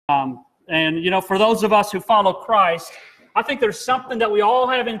And, for those of us who follow Christ, I think there's something that we all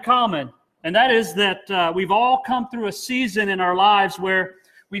have in common, and that is that we've all come through a season in our lives where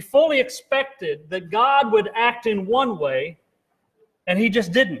we fully expected that God would act in one way, and He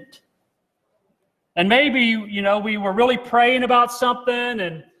just didn't. And maybe, we were really praying about something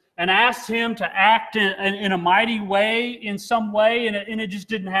and asked Him to act in a mighty way, in some way, and it just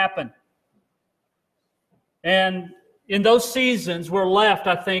didn't happen. And in those seasons, we're left,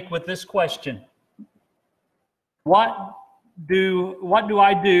 I think, with this question. What do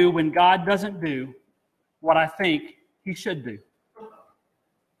I do when God doesn't do what I think He should do?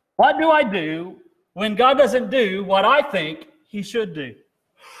 What do I do when God doesn't do what I think He should do?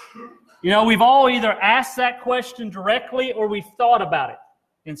 We've all either asked that question directly or we've thought about it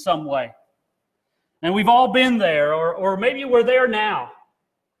in some way. And we've all been there, or maybe we're there now.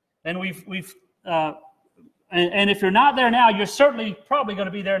 And and if you're not there now, you're certainly probably going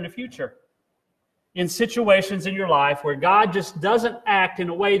to be there in the future. In situations in your life where God just doesn't act in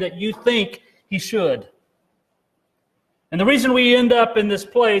a way that you think He should. And the reason we end up in this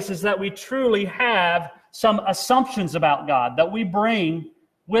place is that we truly have some assumptions about God that we bring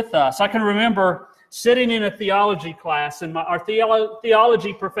with us. I can remember sitting in a theology class, and our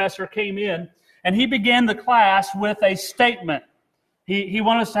theology professor came in, and he began the class with a statement. He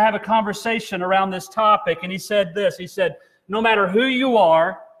wanted us to have a conversation around this topic, and he said this. He said, no matter who you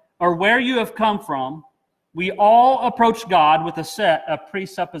are or where you have come from, we all approach God with a set of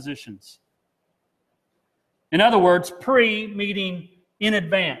presuppositions. In other words, pre meaning in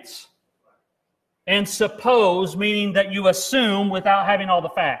advance, and suppose meaning that you assume without having all the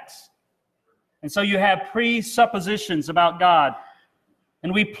facts. And so you have presuppositions about God.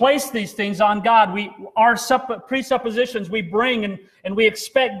 And we place these things on God. Our presuppositions we bring, and we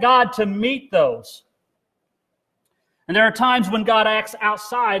expect God to meet those. And there are times when God acts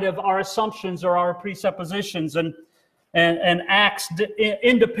outside of our assumptions or our presuppositions and acts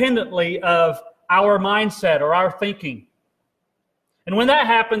independently of our mindset or our thinking. And when that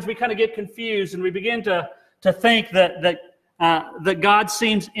happens, we kind of get confused and we begin to think that God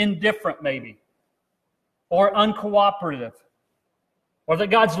seems indifferent maybe, or uncooperative, or that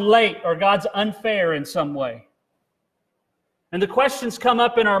God's late or God's unfair in some way. And the questions come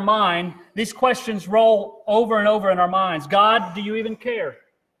up in our mind. These questions roll over and over in our minds. God, do you even care?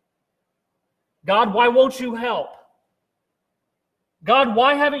 God, why won't you help? God,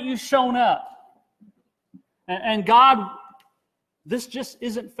 why haven't you shown up? And God, this just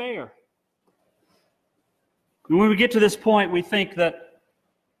isn't fair. And when we get to this point, we think that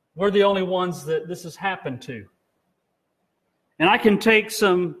we're the only ones that this has happened to. And I can take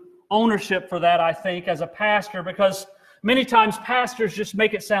some ownership for that, I think, as a pastor, because many times pastors just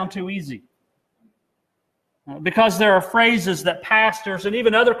make it sound too easy. Because there are phrases that pastors and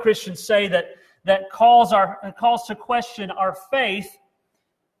even other Christians say that calls to question our faith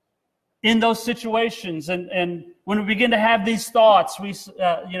in those situations. And when we begin to have these thoughts,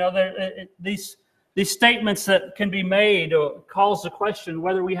 these statements that can be made or calls to question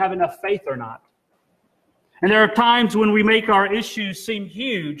whether we have enough faith or not. And there are times when we make our issues seem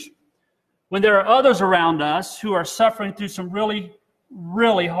huge, when there are others around us who are suffering through some really,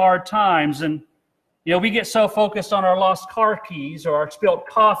 really hard times. And, we get so focused on our lost car keys or our spilled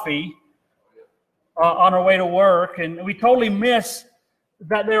coffee on our way to work, and we totally miss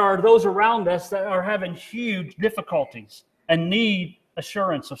that there are those around us that are having huge difficulties and need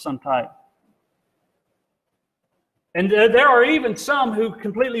assurance of some type. And there are even some who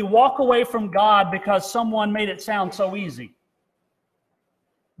completely walk away from God because someone made it sound so easy.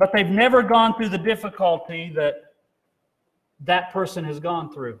 But they've never gone through the difficulty that person has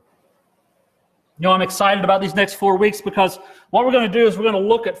gone through. I'm excited about these next 4 weeks because what we're going to do is we're going to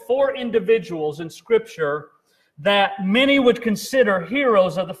look at 4 individuals in Scripture that many would consider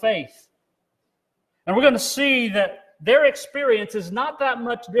heroes of the faith. And we're going to see that their experience is not that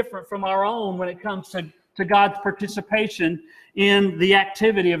much different from our own when it comes to God's participation in the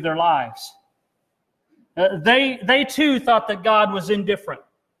activity of their lives. They too thought that God was indifferent.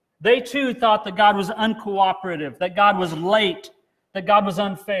 They too thought that God was uncooperative, that God was late, that God was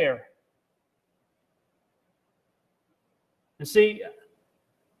unfair. And see,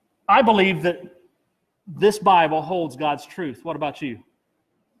 I believe that this Bible holds God's truth. What about you?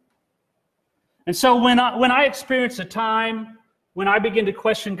 And so when I experience a time when I begin to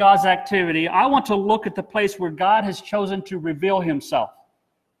question God's activity, I want to look at the place where God has chosen to reveal Himself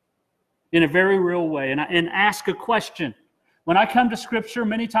in a very real way and ask a question. When I come to Scripture,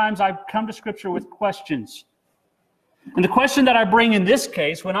 many times I come to Scripture with questions. And the question that I bring in this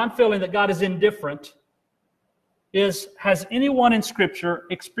case, when I'm feeling that God is indifferent, is, has anyone in Scripture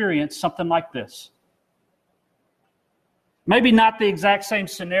experienced something like this? Maybe not the exact same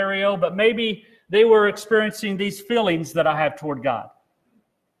scenario, but maybe they were experiencing these feelings that I have toward God.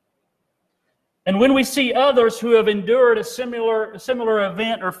 And when we see others who have endured a similar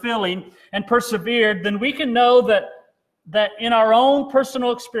event or feeling and persevered, then we can know that in our own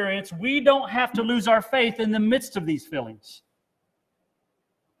personal experience, we don't have to lose our faith in the midst of these feelings.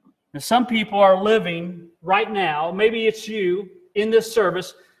 Now, some people are living right now, maybe it's you in this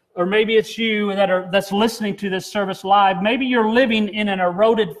service, or maybe it's you that's listening to this service live. Maybe you're living in an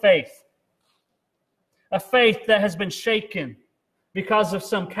eroded faith, a faith that has been shaken because of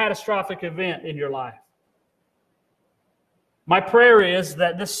some catastrophic event in your life. My prayer is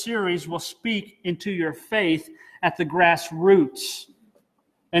that this series will speak into your faith at the grassroots,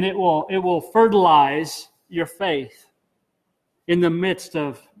 and it will fertilize your faith in the midst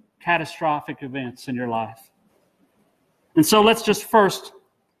of catastrophic events in your life. And so let's first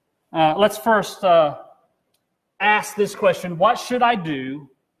ask this question: what should I do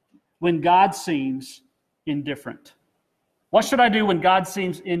when God seems indifferent? What should I do when God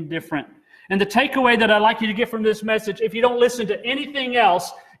seems indifferent? And the takeaway that I'd like you to get from this message, if you don't listen to anything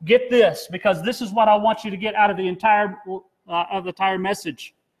else, get this, because this is what I want you to get out of the entire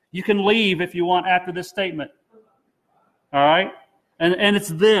message. You can leave if you want after this statement. All right? And it's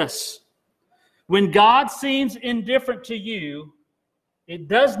this: when God seems indifferent to you, it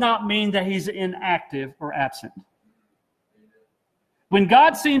does not mean that He's inactive or absent. When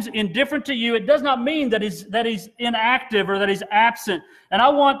God seems indifferent to you, it does not mean that He's inactive or that He's absent. And I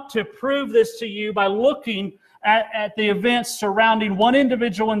want to prove this to you by looking at the events surrounding one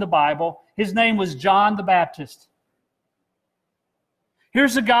individual in the Bible. His name was John the Baptist.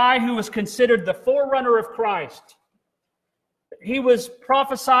 Here's a guy who was considered the forerunner of Christ. He was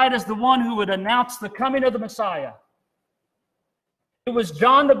prophesied as the one who would announce the coming of the Messiah. It was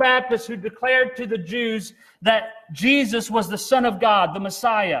John the Baptist who declared to the Jews that Jesus was the Son of God, the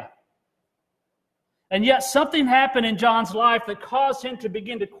Messiah. And yet something happened in John's life that caused him to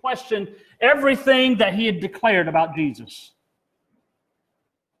begin to question everything that he had declared about Jesus.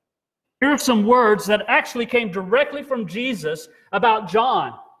 Here are some words that actually came directly from Jesus about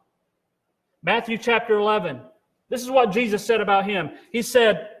John. Matthew chapter 11. This is what Jesus said about him. He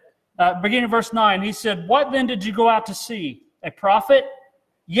said, beginning of verse 9, He said, "What then did you go out to see? A prophet?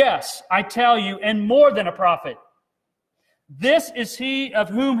 Yes, I tell you, and more than a prophet. This is he of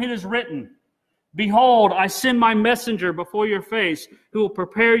whom it is written, 'Behold, I send my messenger before your face, who will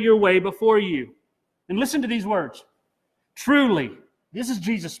prepare your way before you.'" And listen to these words. "Truly," this is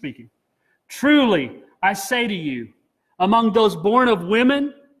Jesus speaking, "truly, I say to you, among those born of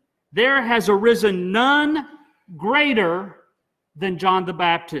women, there has arisen none greater than John the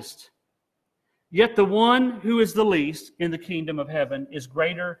Baptist. Yet the one who is the least in the kingdom of heaven is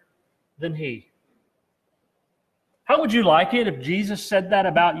greater than he." How would you like it if Jesus said that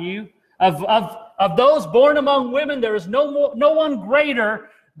about you? Of those born among women, there is no one greater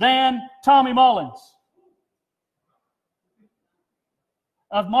than Tommy Mullins.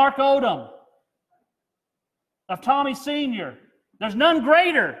 Of Mark Odom. Of Tommy Sr. There's none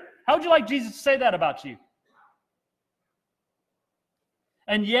greater. How would you like Jesus to say that about you?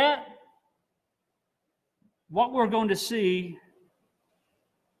 And yet, what we're going to see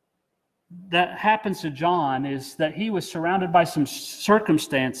that happens to John is that he was surrounded by some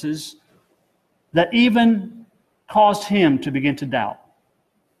circumstances that even caused him to begin to doubt.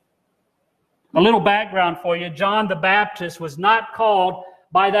 A little background for you: John the Baptist was not called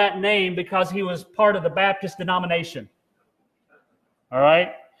by that name because he was part of the Baptist denomination. All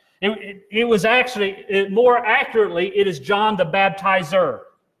right? It was actually, more accurately, it is John the Baptizer.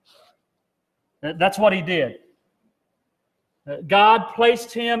 That's what he did. God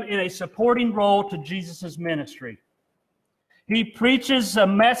placed him in a supporting role to Jesus' ministry. He preaches a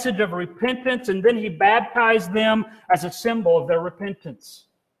message of repentance, and then he baptized them as a symbol of their repentance.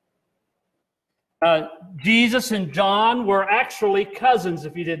 Jesus and John were actually cousins,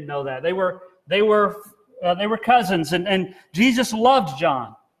 if you didn't know that. They were cousins, and Jesus loved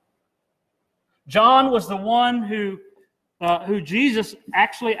John. John was the one who Jesus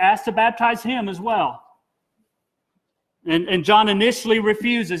actually asked to baptize him as well. And John initially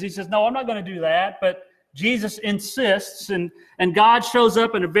refuses. He says, "No, I'm not going to do that." But Jesus insists, and God shows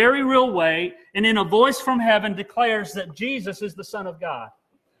up in a very real way, and in a voice from heaven declares that Jesus is the Son of God.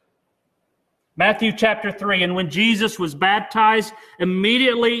 Matthew chapter 3, "And when Jesus was baptized,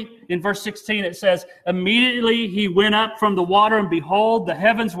 immediately," in verse 16 it says, "immediately he went up from the water, and behold, the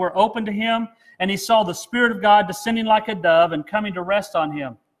heavens were opened to him, and he saw the Spirit of God descending like a dove and coming to rest on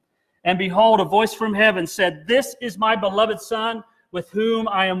him. And behold, a voice from heaven said, "This is my beloved Son, with whom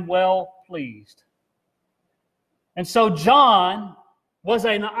I am well pleased." And so John was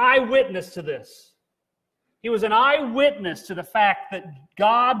an eyewitness to this. He was an eyewitness to the fact that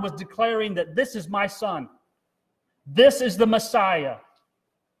God was declaring that this is my Son. This is the Messiah.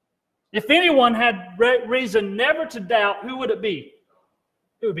 If anyone had reason never to doubt, who would it be?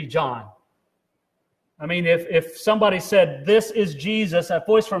 It would be John. I mean, if somebody said, "This is Jesus," a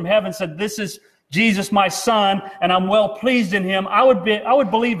voice from heaven said, "This is Jesus, my Son, and I'm well pleased in him," I would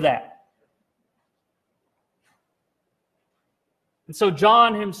believe that. And so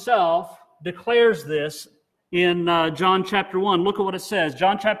John himself declares this in John chapter 1. Look at what it says.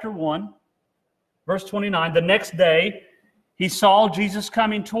 John chapter 1, verse 29. "The next day he saw Jesus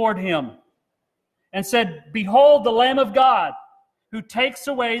coming toward him and said, 'Behold the Lamb of God who takes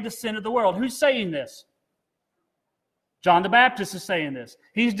away the sin of the world.'" Who's saying this? John the Baptist is saying this.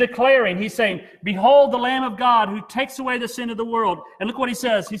 He's declaring, he's saying, "Behold the Lamb of God who takes away the sin of the world." And look what he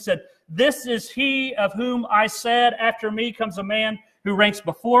says. He said, "This is he of whom I said, after me comes a man who ranks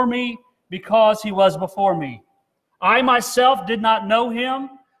before me, because he was before me. I myself did not know him,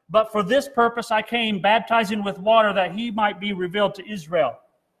 but for this purpose I came, baptizing with water, that he might be revealed to Israel."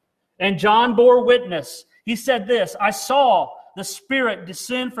 And John bore witness. He said this, "I saw the Spirit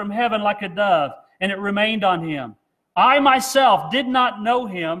descend from heaven like a dove, and it remained on him. I myself did not know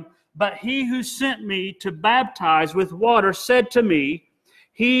him, but he who sent me to baptize with water said to me,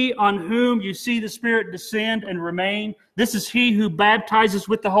 'He on whom you see the Spirit descend and remain, this is he who baptizes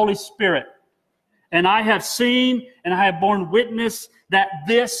with the Holy Spirit. And I have seen and I have borne witness that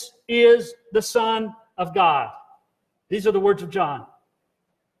this is the Son of God.'" These are the words of John.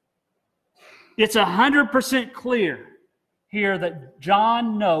 It's 100% clear here that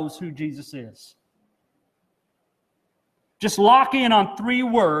John knows who Jesus is. Just lock in on 3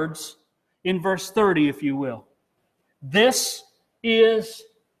 words in verse 30, if you will. This is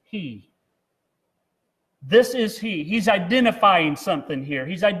he. This is he. He's identifying something here.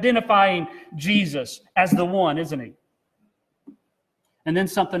 He's identifying Jesus as the one, isn't he? And then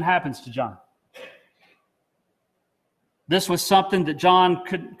something happens to John. This was something that John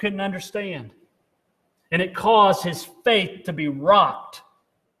couldn't understand. And it caused his faith to be rocked.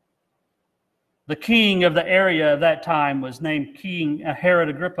 The king of the area of that time was named King Herod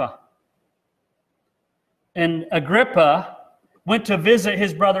Agrippa. And Agrippa went to visit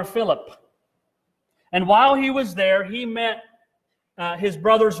his brother Philip. And while he was there, he met his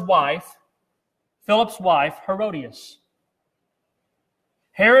brother's wife, Philip's wife, Herodias.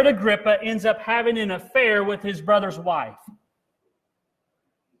 Herod Agrippa ends up having an affair with his brother's wife.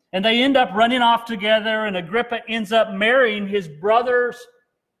 And they end up running off together, and Agrippa ends up marrying his brother's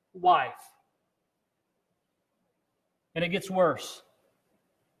wife. And it gets worse.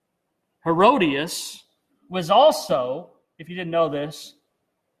 Herodias was also, if you didn't know this,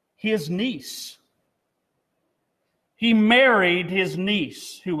 his niece. He married his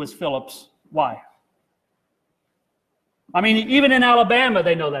niece, who was Philip's wife. I mean, even in Alabama,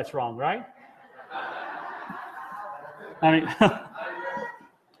 they know that's wrong, right? I mean,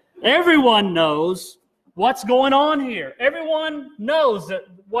 everyone knows what's going on here. Everyone knows that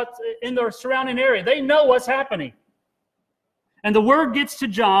what's in the surrounding area. They know what's happening. And the word gets to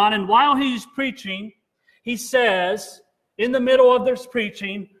John, and while he's preaching, he says, in the middle of this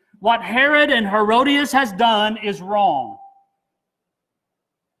preaching, what Herod and Herodias has done is wrong.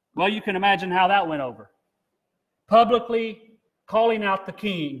 Well, you can imagine how that went over. Publicly calling out the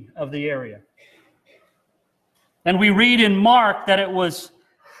king of the area. And we read in Mark that it was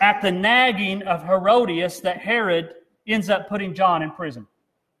at the nagging of Herodias that Herod ends up putting John in prison.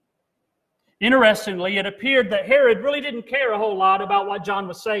 Interestingly, it appeared that Herod really didn't care a whole lot about what John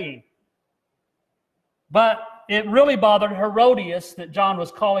was saying. But it really bothered Herodias that John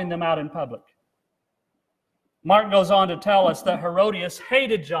was calling them out in public. Mark goes on to tell us that Herodias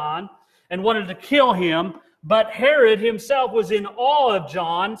hated John and wanted to kill him, but Herod himself was in awe of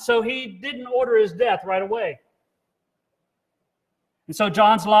John, so he didn't order his death right away. And so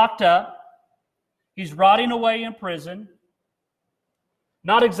John's locked up. He's rotting away in prison.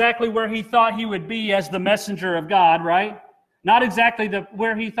 Not exactly where he thought he would be as the messenger of God, right? Not exactly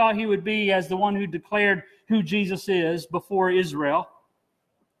where he thought he would be as the one who declared who Jesus is before Israel.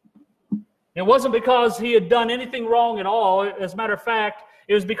 It wasn't because he had done anything wrong at all. As a matter of fact,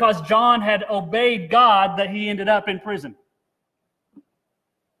 it was because John had obeyed God that he ended up in prison.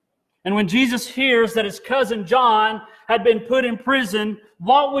 And when Jesus hears that his cousin John had been put in prison,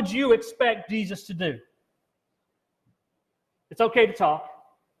 what would you expect Jesus to do? It's okay to talk.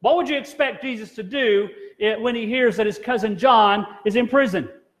 What would you expect Jesus to do when he hears that his cousin John is in prison?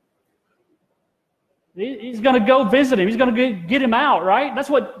 He's going to go visit him. He's going to get him out, right? That's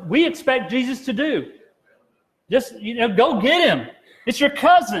what we expect Jesus to do. Just, go get him. It's your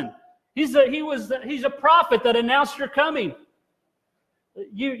cousin. He's a prophet that announced your coming.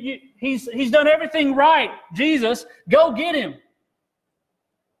 He's done everything right. Jesus, go get him.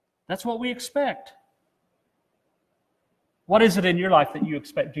 That's what we expect. What is it in your life that you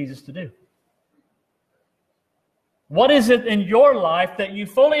expect Jesus to do? What is it in your life that you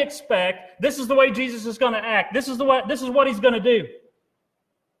fully expect, this is the way Jesus is going to act, this is what he's going to do?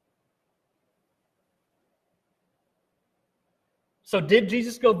 So did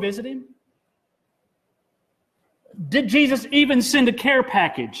Jesus go visit him? Did Jesus even send a care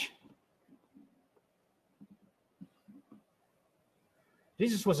package?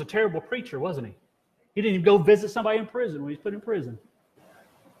 Jesus was a terrible preacher, wasn't he? He didn't even go visit somebody in prison when he was put in prison.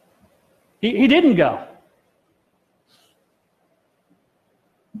 He didn't go.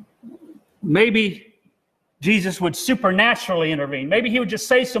 Maybe Jesus would supernaturally intervene. Maybe he would just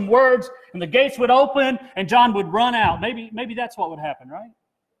say some words and the gates would open and John would run out. Maybe that's what would happen, right?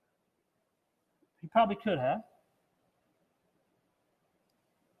 He probably could have.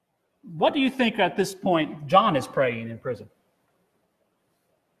 What do you think at this point John is praying in prison?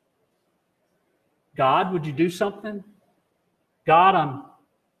 God, would you do something? God,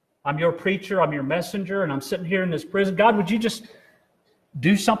 I'm your preacher, I'm your messenger, and I'm sitting here in this prison. God, would you just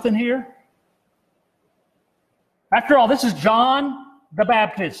do something here? After all, this is John the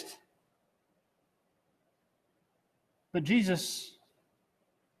Baptist. But Jesus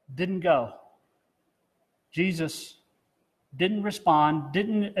didn't go. Jesus didn't respond,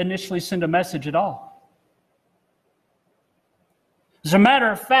 didn't initially send a message at all. As a matter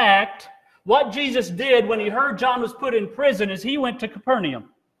of fact, what Jesus did when he heard John was put in prison is he went to Capernaum.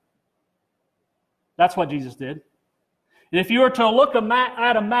 That's what Jesus did. And if you were to look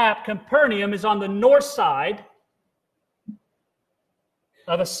at a map, Capernaum is on the north side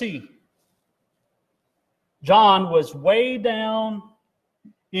of a sea. John was way down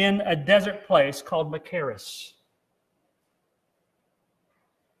in a desert place called Machaerus.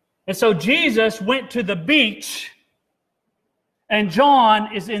 And so Jesus went to the beach, and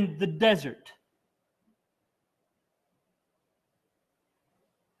John is in the desert.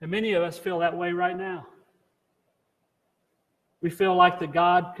 And many of us feel that way right now. We feel like that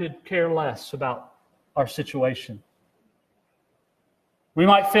God could care less about our situation. We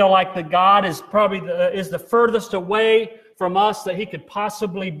might feel like that God is probably is the furthest away from us that he could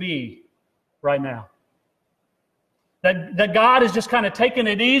possibly be right now. That God is just kind of taking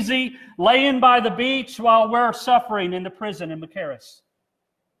it easy, laying by the beach while we're suffering in the prison in Machaerus.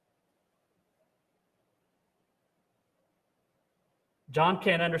 John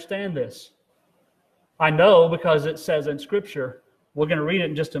can't understand this. I know because it says in Scripture. We're going to read it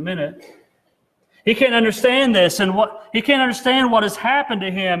in just a minute. He can't understand this, and he can't understand what has happened to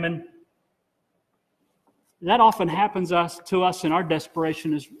him, and that often happens to us in our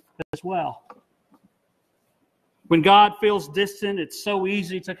desperation as well. When God feels distant, it's so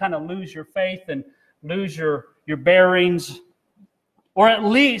easy to kind of lose your faith and lose your bearings, or at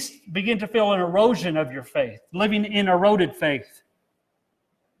least begin to feel an erosion of your faith, living in eroded faith.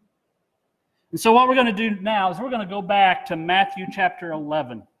 And so what we're going to do now is we're going to go back to Matthew chapter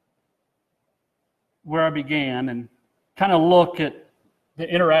 11, where I began, and kind of look at the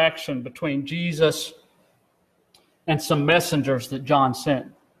interaction between Jesus and some messengers that John sent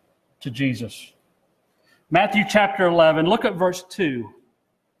to Jesus. Matthew chapter 11, look at verse 2.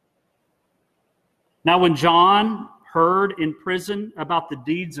 Now when John heard in prison about the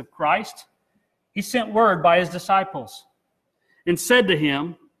deeds of Christ, he sent word by his disciples and said to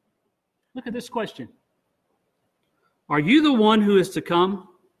him, look at this question. Are you the one who is to come,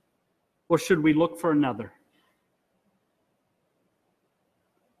 or should we look for another?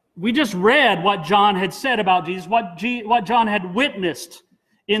 We just read what John had said about Jesus, what John had witnessed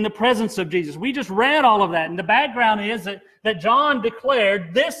in the presence of Jesus. We just read all of that. And the background is that John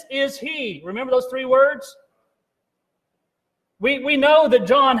declared, this is he. Remember those three words? We know that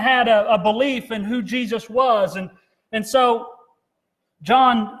John had a belief in who Jesus was. And so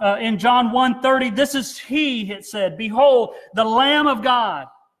John in John 1:30, this is he, it said, behold, the Lamb of God.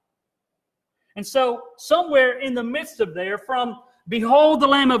 And so somewhere in the midst of there, from behold the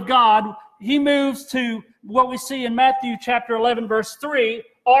Lamb of God, he moves to what we see in Matthew chapter 11, verse 3,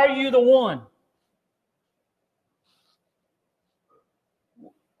 are you the one?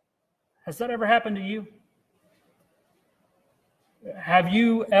 Has that ever happened to you? Have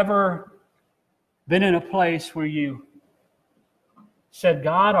you ever been in a place where you said,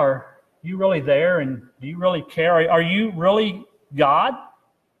 God, are you really there, and do you really care? Are you really God?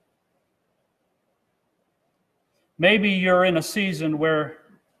 Maybe you're in a season where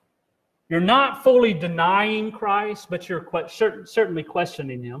you're not fully denying Christ, but you're certainly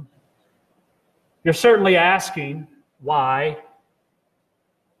questioning Him. You're certainly asking, why?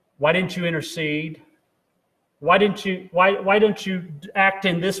 Why didn't you intercede? Why don't you act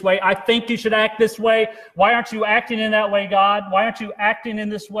in this way? I think you should act this way. Why aren't you acting in that way, God? Why aren't you acting in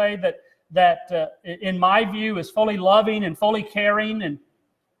this way that in my view, is fully loving and fully caring? And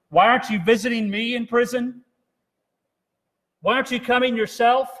why aren't you visiting me in prison? Why aren't you coming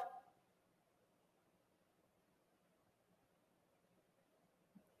yourself?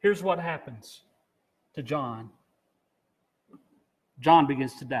 Here's what happens to John. John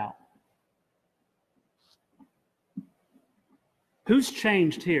begins to doubt. Who's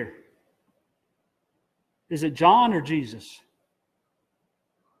changed here? Is it John or Jesus?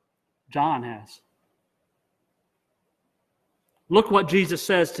 John has. Look what Jesus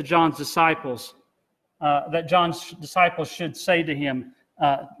says to John's disciples, that John's disciples should say to him,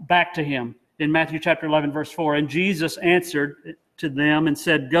 back to him, in Matthew chapter 11, verse 4. And Jesus answered to them and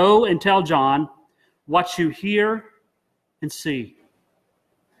said, "Go and tell John what you hear and see.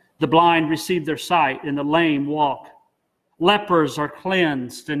 The blind receive their sight, and the lame walk. Lepers are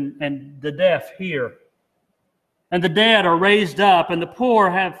cleansed, and the deaf hear. And the dead are raised up, and the poor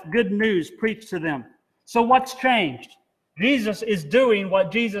have good news preached to them." So what's changed? Jesus is doing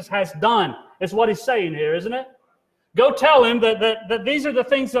what Jesus has done. Is what he's saying here, isn't it? Go tell him that these are the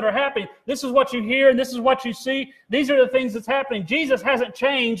things that are happening. This is what you hear, and this is what you see. These are the things that's happening. Jesus hasn't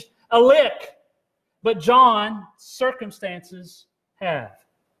changed a lick, but John's circumstances have.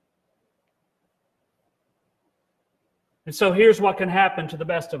 And so here's what can happen to the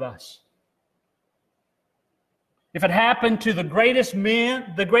best of us. If it happened to the greatest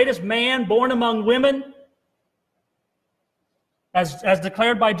man born among women, as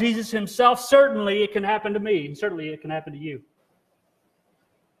declared by Jesus himself, certainly it can happen to me, and certainly it can happen to you.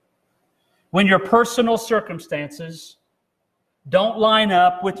 When your personal circumstances don't line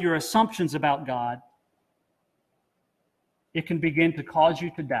up with your assumptions about God, it can begin to cause you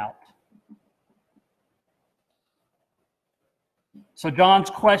to doubt. So John's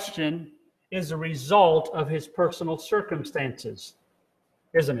question is a result of his personal circumstances,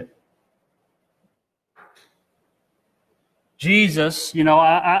 isn't it? Jesus,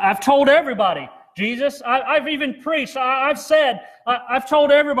 I've told everybody. Jesus, I've even preached. I've said, I've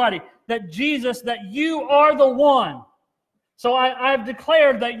told everybody that Jesus, that you are the one. So I've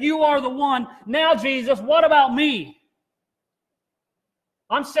declared that you are the one. Now, Jesus, what about me?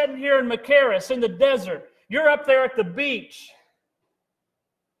 I'm sitting here in Macaris in the desert. You're up there at the beach.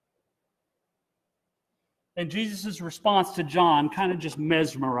 And Jesus' response to John kind of just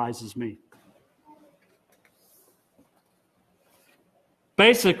mesmerizes me.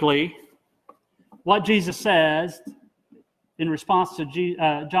 Basically, what Jesus says in response to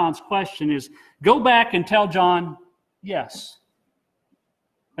John's question is, go back and tell John, yes.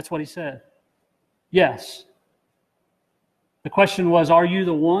 That's what he said. Yes. The question was, are you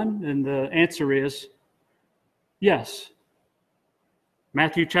the one? And the answer is, yes.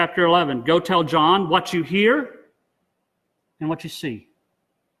 Matthew chapter 11, go tell John what you hear and what you see.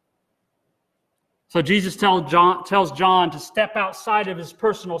 So Jesus tells John to step outside of his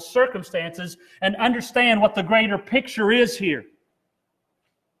personal circumstances and understand what the greater picture is here.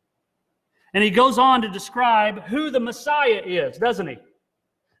 And he goes on to describe who the Messiah is, doesn't he?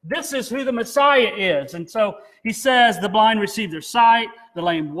 This is who the Messiah is. And so he says, the blind receive their sight, the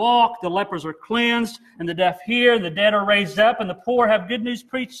lame walk, the lepers are cleansed, and the deaf hear, and the dead are raised up, and the poor have good news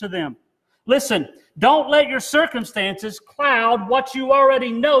preached to them. Listen, don't let your circumstances cloud what you already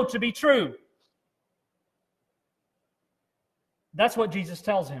know to be true. That's what Jesus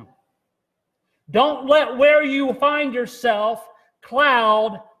tells him. Don't let where you find yourself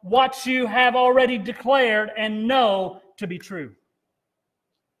cloud what you have already declared and know to be true.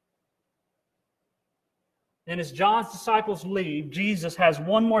 And as John's disciples leave, Jesus has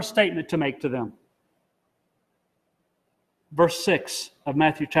one more statement to make to them. Verse 6 of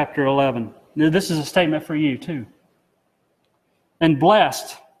Matthew chapter 11. Now, this is a statement for you too. And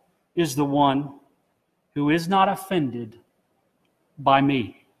blessed is the one who is not offended by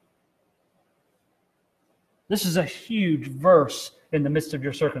me. This is a huge verse in the midst of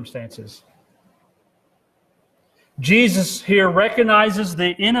your circumstances. Jesus here recognizes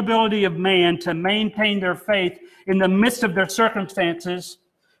the inability of man to maintain their faith in the midst of their circumstances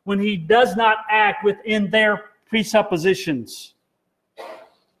when he does not act within their presuppositions.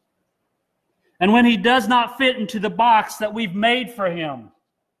 And when he does not fit into the box that we've made for him.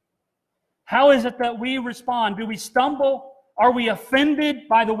 How is it that we respond? Do we stumble? Are we offended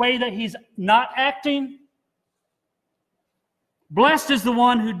by the way that he's not acting? Blessed is the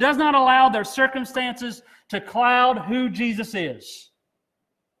one who does not allow their circumstances to cloud who Jesus is.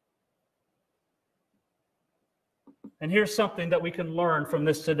 And here's something that we can learn from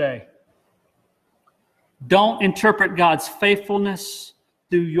this today. Don't interpret God's faithfulness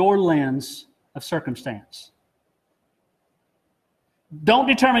through your lens of circumstance. Don't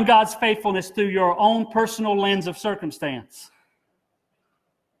determine God's faithfulness through your own personal lens of circumstance.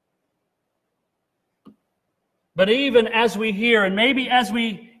 But even as we hear, and maybe as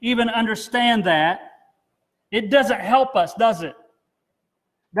we even understand that, it doesn't help us, does it?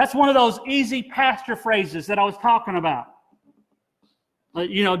 That's one of those easy pastor phrases that I was talking about.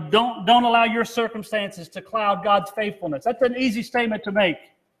 Don't allow your circumstances to cloud God's faithfulness. That's an easy statement to make.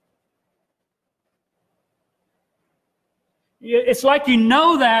 It's like you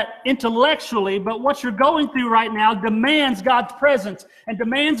know that intellectually, but what you're going through right now demands God's presence and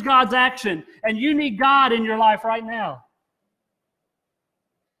demands God's action. And you need God in your life right now.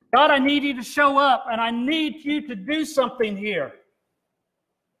 God, I need you to show up, and I need you to do something here.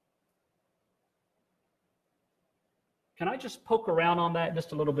 Can I just poke around on that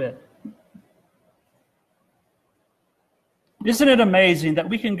just a little bit? Isn't it amazing that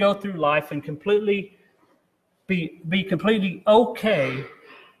we can go through life and completely be completely okay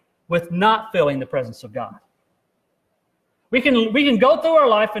with not feeling the presence of God? We can go through our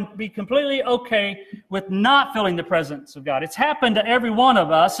life and be completely okay with not feeling the presence of God. It's happened to every one of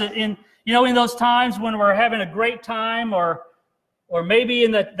us in those times when we're having a great time, or maybe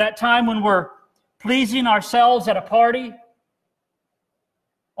in that time when we're pleasing ourselves at a party.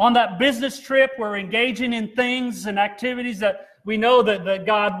 On that business trip, we're engaging in things and activities that we know that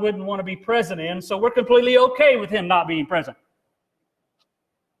God wouldn't want to be present in, so we're completely okay with Him not being present.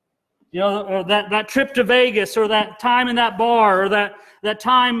 Or that trip to Vegas, or that time in that bar, or that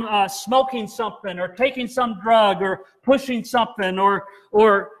time smoking something, or taking some drug, or pushing something, or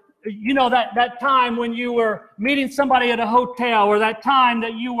that time when you were meeting somebody at a hotel, or that time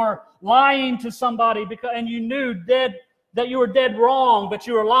that you were lying to somebody and you knew that you were dead wrong, but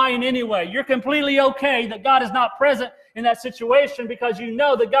you were lying anyway. You're completely okay that God is not present in that situation because you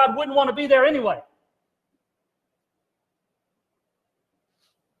know that God wouldn't want to be there anyway.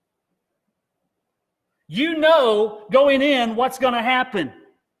 You know going in what's going to happen.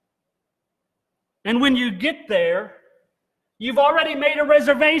 And when you get there, you've already made a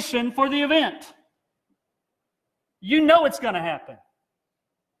reservation for the event. You know it's going to happen.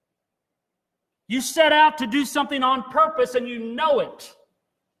 You set out to do something on purpose and you know it.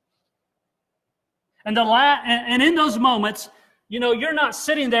 And in those moments, you're not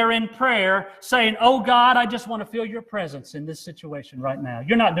sitting there in prayer saying, "Oh God, I just want to feel your presence in this situation right now."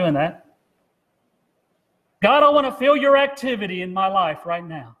 You're not doing that. God, I want to feel your activity in my life right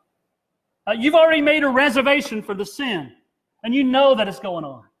now. You've already made a reservation for the sin, and you know that it's going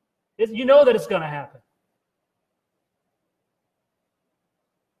on. You know that it's going to happen.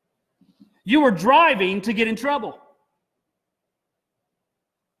 You were driving to get in trouble.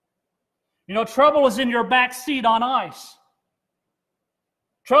 Trouble is in your back seat on ice.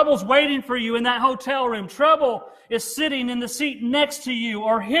 Trouble's waiting for you in that hotel room. Trouble is sitting in the seat next to you,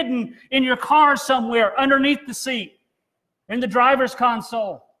 or hidden in your car somewhere underneath the seat, in the driver's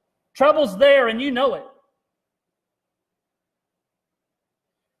console. Trouble's there and you know it.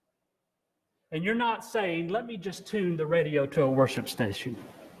 And you're not saying, "Let me just tune the radio to a worship station."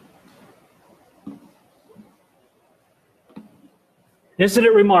 Isn't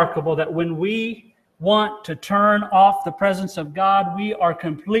it remarkable that when we want to turn off the presence of God, we are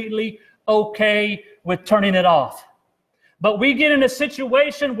completely okay with turning it off? But we get in a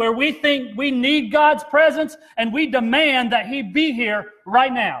situation where we think we need God's presence and we demand that He be here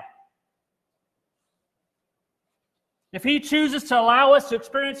right now. If He chooses to allow us to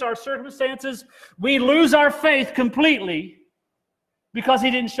experience our circumstances, we lose our faith completely because He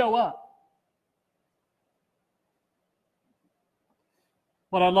didn't show up.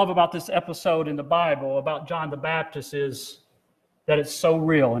 What I love about this episode in the Bible about John the Baptist is that it's so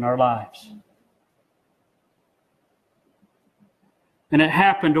real in our lives. And it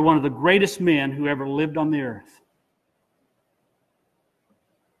happened to one of the greatest men who ever lived on the earth.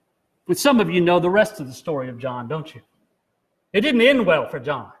 But some of you know the rest of the story of John, don't you? It didn't end well for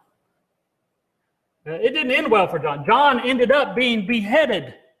John. It didn't end well for John. John ended up being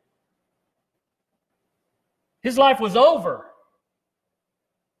beheaded. His life was over.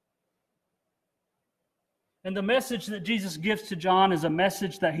 And the message that Jesus gives to John is a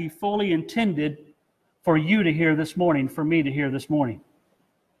message that He fully intended for you to hear this morning, for me to hear this morning.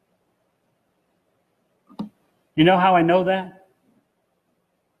 You know how I know that?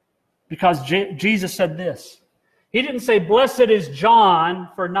 Because Jesus said this. He didn't say, blessed is John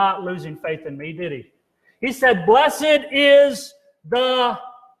for not losing faith in me, did he? He said, blessed is the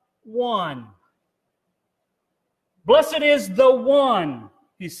one. Blessed is the one,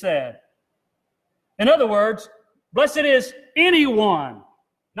 he said. In other words, blessed is anyone,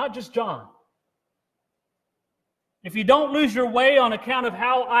 not just John. If you don't lose your way on account of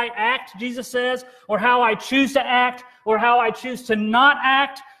how I act, Jesus says, or how I choose to act, or how I choose to not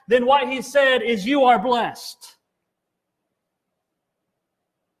act, then what he said is you are blessed.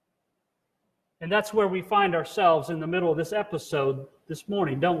 And that's where we find ourselves in the middle of this episode this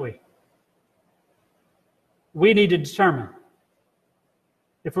morning, don't we? We need to determine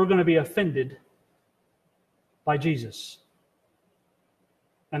if we're going to be offended by Jesus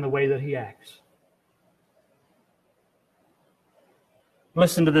and the way that he acts.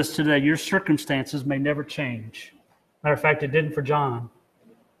 Listen to this today. Your circumstances may never change. Matter of fact, it didn't for John.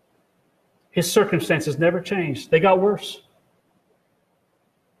 His circumstances never changed. They got worse.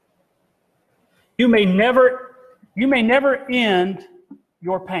 You may never end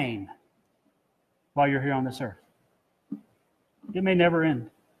your pain while you're here on this earth. It may never end.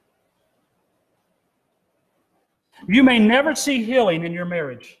 You may never see healing in your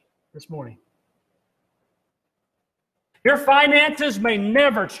marriage this morning. Your finances may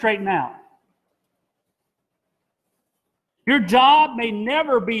never straighten out. Your job may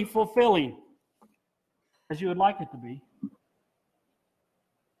never be fulfilling as you would like it to be.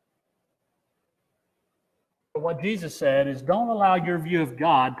 But what Jesus said is, don't allow your view of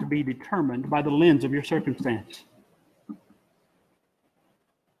God to be determined by the lens of your circumstance.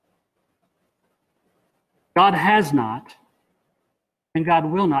 God has not, and God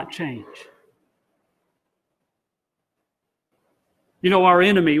will not change. You know, our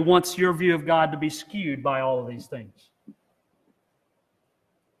enemy wants your view of God to be skewed by all of these things.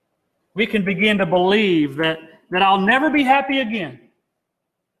 We can begin to believe that I'll never be happy again.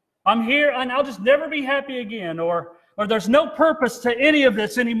 I'm here and I'll just never be happy again. Or there's no purpose to any of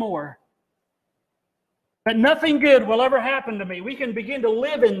this anymore. That nothing good will ever happen to me. We can begin to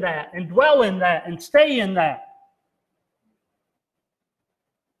live in that and dwell in that and stay in that.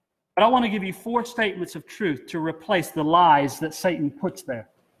 But I want to give you 4 statements of truth to replace the lies that Satan puts there.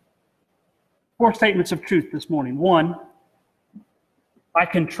 4 statements of truth this morning. 1, I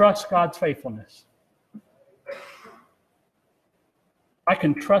can trust God's faithfulness. I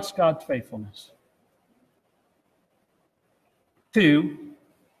can trust God's faithfulness. 2,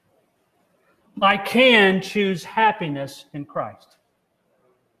 I can choose happiness in Christ.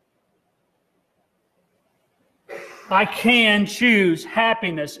 I can choose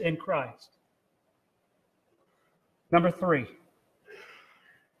happiness in Christ. Number 3,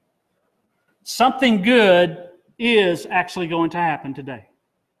 something good is actually going to happen today.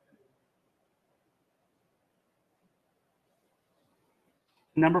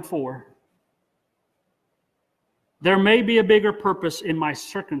 Number 4, there may be a bigger purpose in my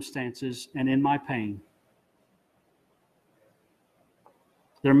circumstances and in my pain.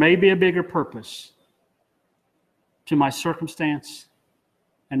 There may be a bigger purpose to my circumstance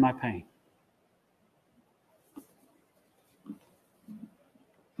and my pain.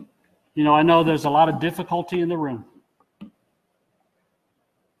 You know, I know there's a lot of difficulty in the room.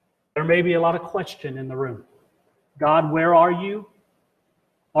 There may be a lot of question in the room. God, where are you?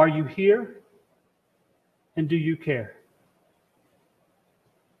 Are you here? And do you care?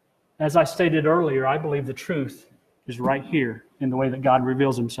 As I stated earlier, I believe the truth is right here in the way that God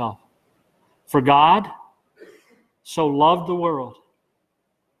reveals himself. For God so loved the world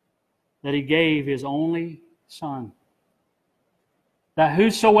that he gave his only Son, that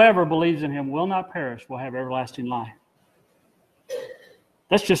whosoever believes in him will not perish, will have everlasting life.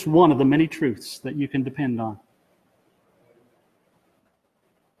 That's just one of the many truths that you can depend on.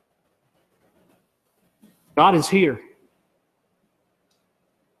 God is here,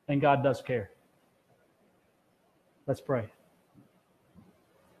 and God does care. Let's pray.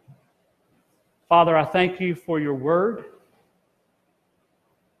 Father, I thank you for your word.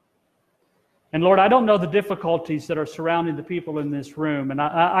 And Lord, I don't know the difficulties that are surrounding the people in this room. And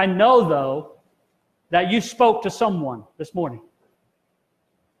I know, though, that you spoke to someone this morning.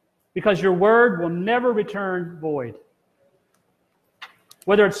 Because your word will never return void.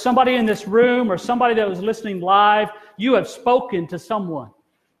 Whether it's somebody in this room or somebody that was listening live, you have spoken to someone.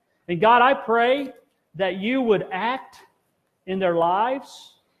 And God, I pray that you would act in their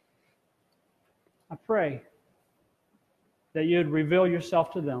lives. I pray that you'd reveal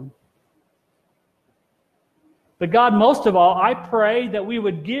yourself to them. But God, most of all, I pray that we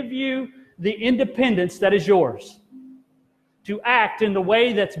would give you the independence that is yours. to act in the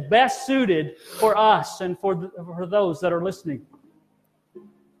way that's best suited for us and for those that are listening.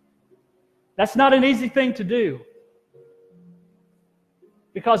 That's not an easy thing to do,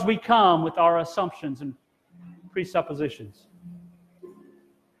 because we come with our assumptions and presuppositions.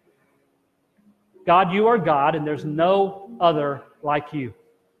 God, you are God, and there's no other like you.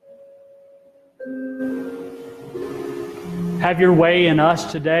 Have your way in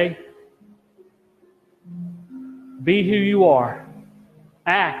us today. Be who you are.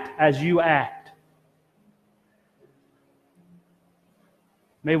 Act as you act.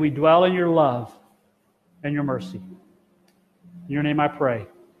 May we dwell in your love and your mercy. In your name I pray.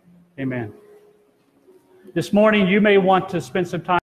 Amen. This morning you may want to spend some time